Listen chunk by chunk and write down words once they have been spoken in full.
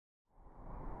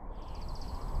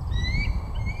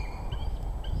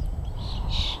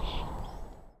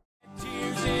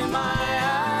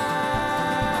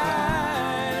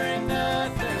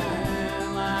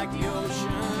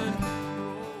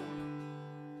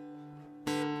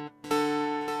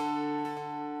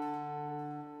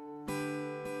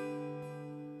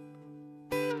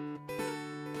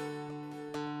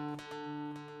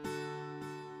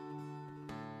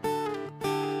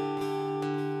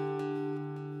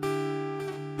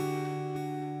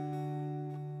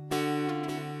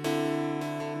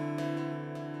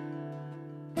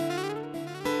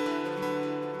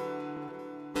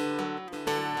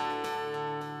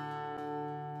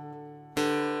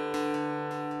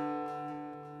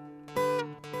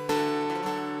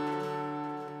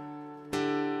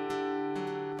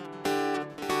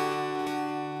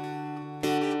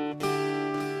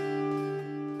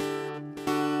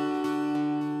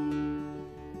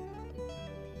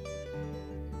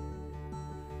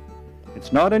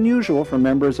It's not unusual for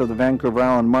members of the Vancouver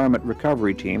Island Marmot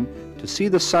recovery team to see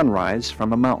the sunrise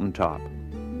from a mountaintop.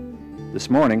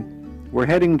 This morning, we're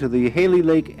heading to the Haley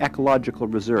Lake Ecological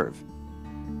Reserve.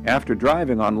 After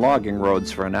driving on logging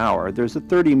roads for an hour, there's a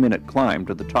 30-minute climb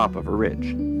to the top of a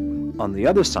ridge. On the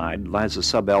other side lies a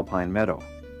subalpine meadow.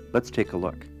 Let's take a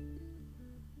look.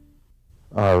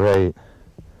 All right,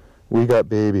 we got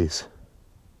babies.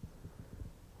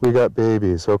 We got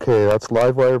babies. Okay, that's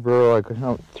live wire burrow. I could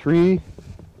count 3.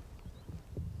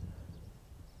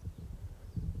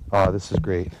 Oh, this is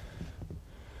great.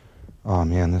 Oh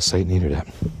man, this site needed it.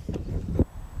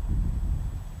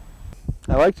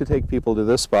 I like to take people to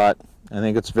this spot. I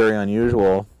think it's very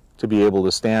unusual to be able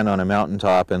to stand on a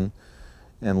mountaintop and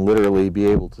literally be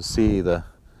able to see the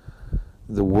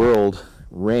world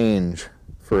range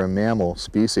for a mammal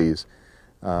species.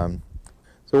 So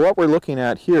what we're looking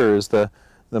at here is the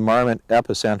Marmot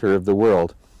epicenter of the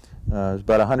world. It's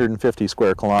about 150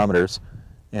 square kilometers,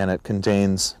 and it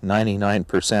contains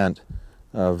 99%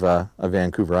 of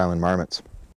Vancouver Island marmots.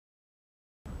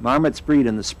 Marmots breed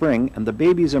in the spring, and the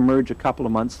babies emerge a couple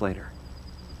of months later.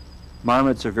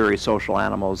 Marmots are very social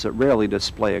animals that rarely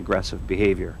display aggressive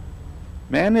behavior.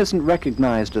 Man isn't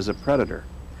recognized as a predator,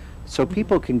 so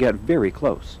people can get very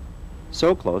close.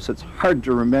 So close it's hard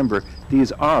to remember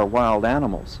these are wild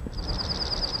animals.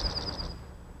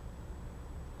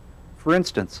 For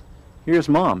instance, here's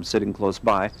Mom sitting close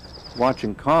by,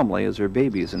 watching calmly as her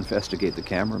babies investigate the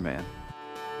cameraman.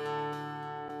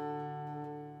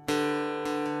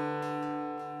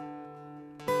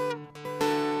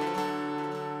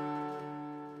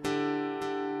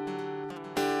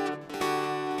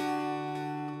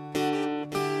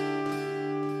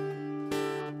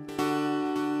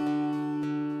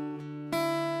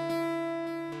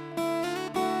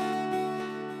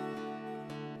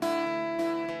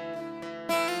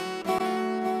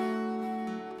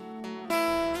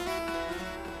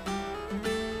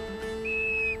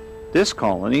 This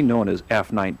colony, known as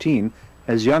F19,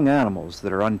 has young animals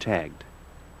that are untagged.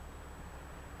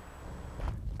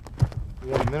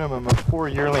 We have a minimum of 4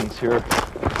 yearlings here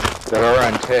that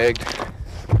are untagged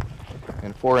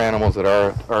and 4 animals that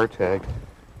are tagged.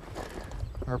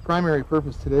 Our primary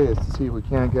purpose today is to see if we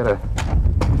can't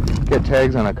get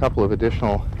tags on a couple of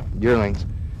additional yearlings.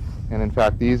 And in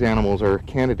fact, these animals are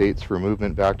candidates for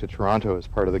movement back to Toronto as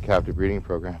part of the captive breeding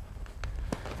program.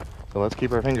 So let's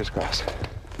keep our fingers crossed.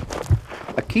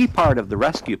 A key part of the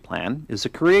rescue plan is the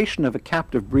creation of a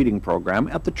captive breeding program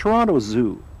at the Toronto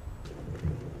Zoo.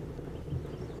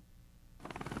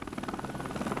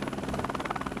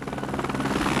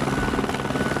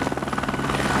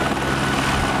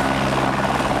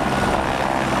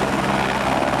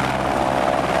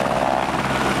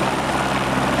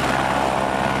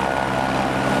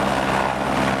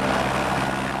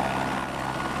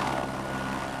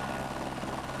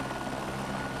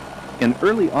 In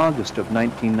early August of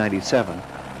 1997,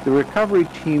 the recovery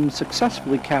team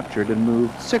successfully captured and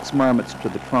moved 6 marmots to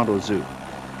the Toronto Zoo.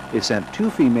 They sent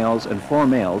 2 females and 4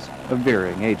 males of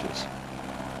varying ages.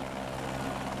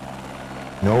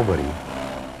 Nobody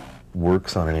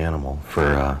works on an animal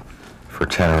for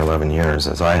 10 or 11 years,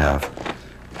 as I have,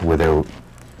 without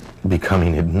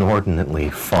becoming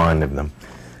inordinately fond of them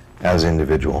as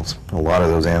individuals. A lot of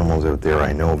those animals out there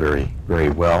I know very, very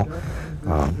well.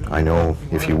 I know,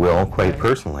 if you will, quite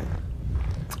personally.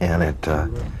 And to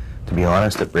be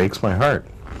honest, it breaks my heart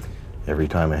every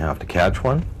time I have to catch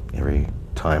one, every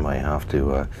time I have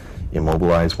to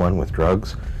immobilize one with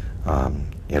drugs,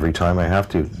 every time I have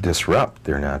to disrupt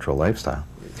their natural lifestyle.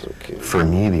 Okay. For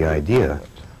me, the idea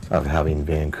of having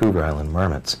Vancouver Island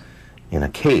marmots in a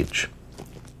cage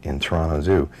in Toronto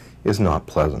Zoo is not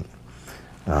pleasant.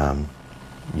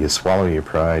 You swallow your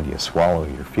pride, you swallow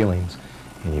your feelings,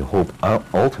 and you hope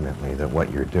ultimately that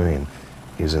what you're doing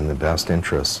is in the best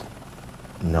interest,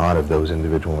 not of those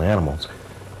individual animals,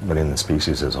 but in the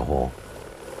species as a whole.